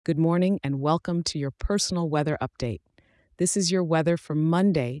Good morning and welcome to your personal weather update. This is your weather for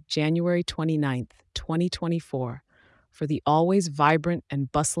Monday, January 29th, 2024, for the always vibrant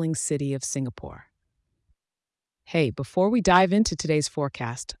and bustling city of Singapore. Hey, before we dive into today's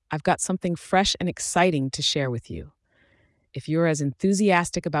forecast, I've got something fresh and exciting to share with you. If you're as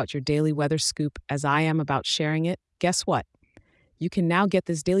enthusiastic about your daily weather scoop as I am about sharing it, guess what? You can now get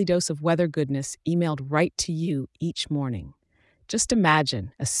this daily dose of weather goodness emailed right to you each morning. Just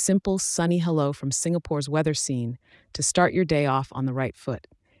imagine a simple, sunny hello from Singapore's weather scene to start your day off on the right foot.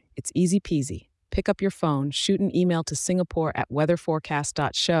 It's easy peasy. Pick up your phone, shoot an email to Singapore at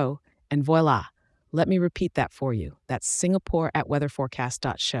weatherforecast.show, and voila. Let me repeat that for you. That's Singapore at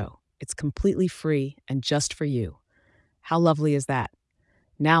weatherforecast.show. It's completely free and just for you. How lovely is that?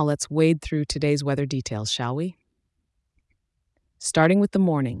 Now let's wade through today's weather details, shall we? Starting with the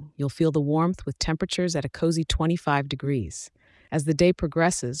morning, you'll feel the warmth with temperatures at a cozy 25 degrees. As the day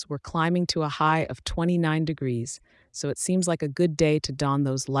progresses, we're climbing to a high of 29 degrees, so it seems like a good day to don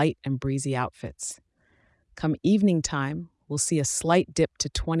those light and breezy outfits. Come evening time, we'll see a slight dip to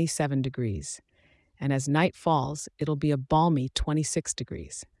 27 degrees, and as night falls, it'll be a balmy 26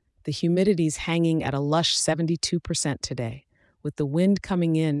 degrees. The humidity's hanging at a lush 72% today, with the wind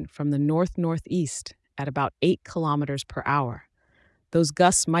coming in from the north-northeast at about 8 kilometers per hour. Those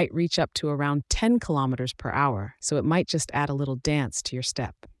gusts might reach up to around 10 kilometers per hour, so it might just add a little dance to your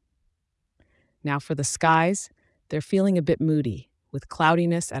step. Now for the skies, they're feeling a bit moody, with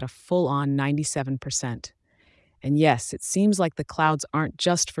cloudiness at a full-on 97%. And yes, it seems like the clouds aren't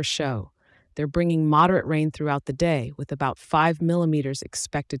just for show. They're bringing moderate rain throughout the day, with about 5 millimeters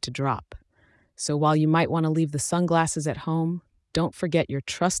expected to drop. So while you might want to leave the sunglasses at home, don't forget your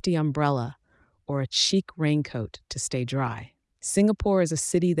trusty umbrella or a chic raincoat to stay dry. Singapore is a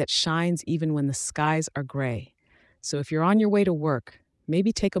city that shines even when the skies are gray. So if you're on your way to work,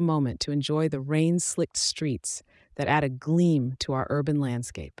 maybe take a moment to enjoy the rain-slicked streets that add a gleam to our urban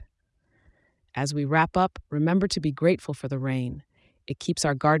landscape. As we wrap up, remember to be grateful for the rain. It keeps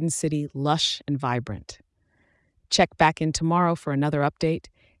our garden city lush and vibrant. Check back in tomorrow for another update,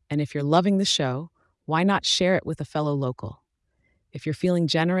 and if you're loving the show, why not share it with a fellow local? If you're feeling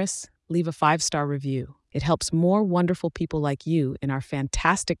generous, leave a 5-star review. It helps more wonderful people like you in our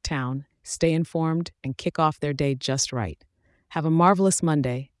fantastic town stay informed and kick off their day just right. Have a marvelous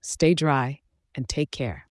Monday, stay dry, and take care.